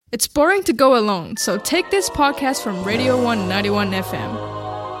It's boring to go alone, so take this podcast from Radio 191 FM.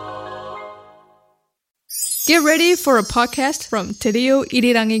 Get ready for a podcast from Te Reo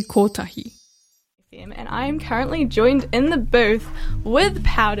Irirangi Kotahi. And I am currently joined in the booth with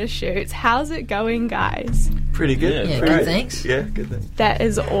Powder Chutes. How's it going, guys? Pretty good. Yeah, good, thanks. Yeah, good, thanks. That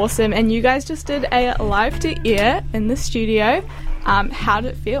is awesome. And you guys just did a live to air in the studio. How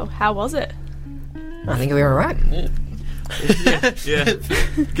did it feel? How was it? I think we were alright. Yeah.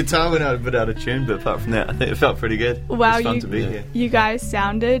 Guitar went out a bit out of tune, but apart from that, I think it felt pretty good. Wow, it was fun to be here. You guys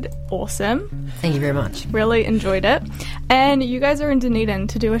sounded awesome. Thank you very much. Really enjoyed it. And you guys are in Dunedin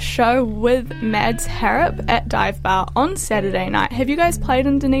to do a show with Mads Harrop at Dive Bar on Saturday night. Have you guys played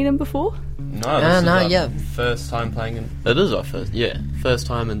in Dunedin before? No, this is our first time playing in... It is our first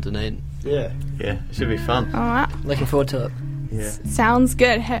time in Dunedin. Yeah, it should be fun. All right. Looking forward to it. Yeah. Sounds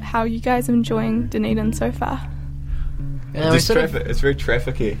good. How are you guys enjoying Dunedin so far? It's very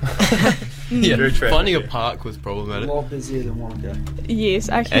trafficy. Very finding a park was problematic. A lot busier than Wanaka. Yes,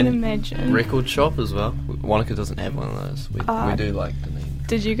 I can imagine. Record shop as well. Wanaka doesn't have one of those. We do like Dunedin.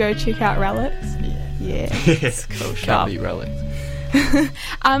 Did you go check out Relics? Yeah. It's a cool shop. Can't be Relics.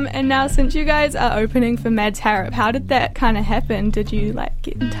 And now since you guys are opening for Mads Harrop, how did that kind of happen? Did you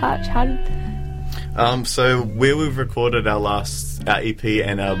get in touch? How did so where we've recorded our EP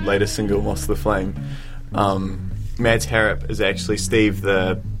and our latest single, Moss the Flame, Mads Harrop is actually Steve,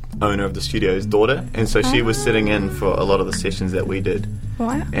 the owner of the studio's daughter, and so she was sitting in for a lot of the sessions that we did.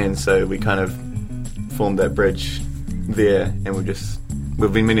 Wow. And so we kind of formed that bridge there, and we've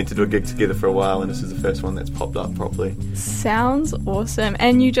been meaning to do a gig together for a while, and this is the first one that's popped up properly. Sounds awesome.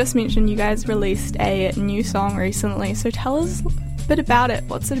 And you just mentioned you guys released a new song recently, so tell us a bit about it.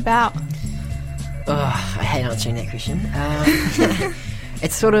 What's it about? Oh, I hate answering that question.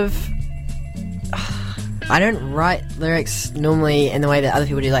 It's sort of... I don't write lyrics normally in the way that other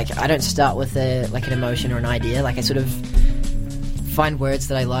people do. I don't start with an emotion or an idea. I sort of find words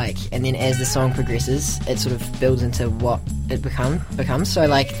that I like, and then as the song progresses, it sort of builds into what it becomes. So,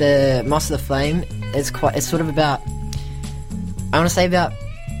 the Moss of the Flame it's sort of about, I want to say about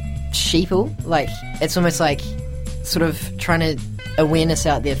sheeple. It's almost sort of trying to awareness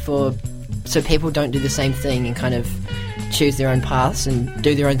out there so people don't do the same thing and kind of choose their own paths and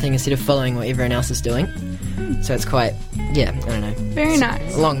do their own thing instead of following what everyone else is doing. So it's quite, I don't know. Very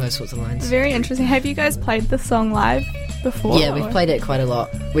nice. Along those sorts of lines. Very interesting. Have you guys played this song live before? Yeah, we've played it quite a lot.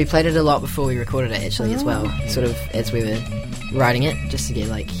 We played it a lot before we recorded it, actually, as well. Sort of as we were writing it, just to get,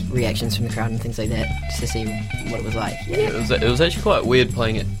 reactions from the crowd and things like that, just to see what it was like. Yeah. It was actually quite weird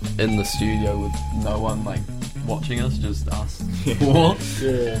playing it in the studio with no one, watching us, just us. What?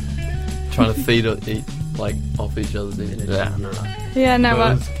 Yeah. Trying to feed or eat. Off each other's ears.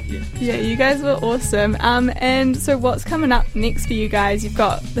 You guys were awesome. And so what's coming up next for you guys? You've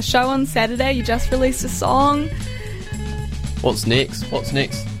got the show on Saturday, you just released a song. What's next?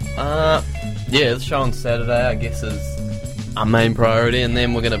 The show on Saturday, I guess, is our main priority, and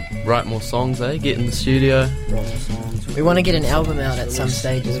then we're going to write more songs, get in the studio. We want to get an album out at some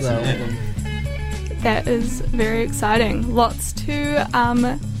stage as well. That is very exciting. Lots to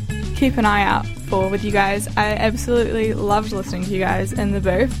keep an eye out for with you guys. I absolutely loved listening to you guys in the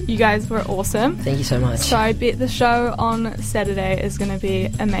booth. You guys were awesome. Thank you so much. So I bet the show on Saturday is going to be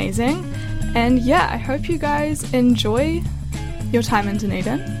amazing. And I hope you guys enjoy your time in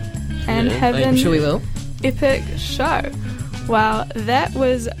Dunedin and have an epic show. Well, that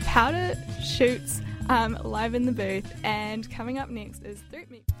was Powder Chutes live in the booth, and coming up next is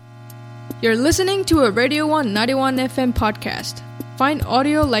Throat Me. You're listening to a Radio 191 FM podcast. Find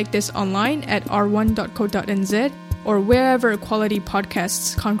audio like this online at r1.co.nz or wherever quality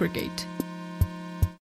podcasts congregate.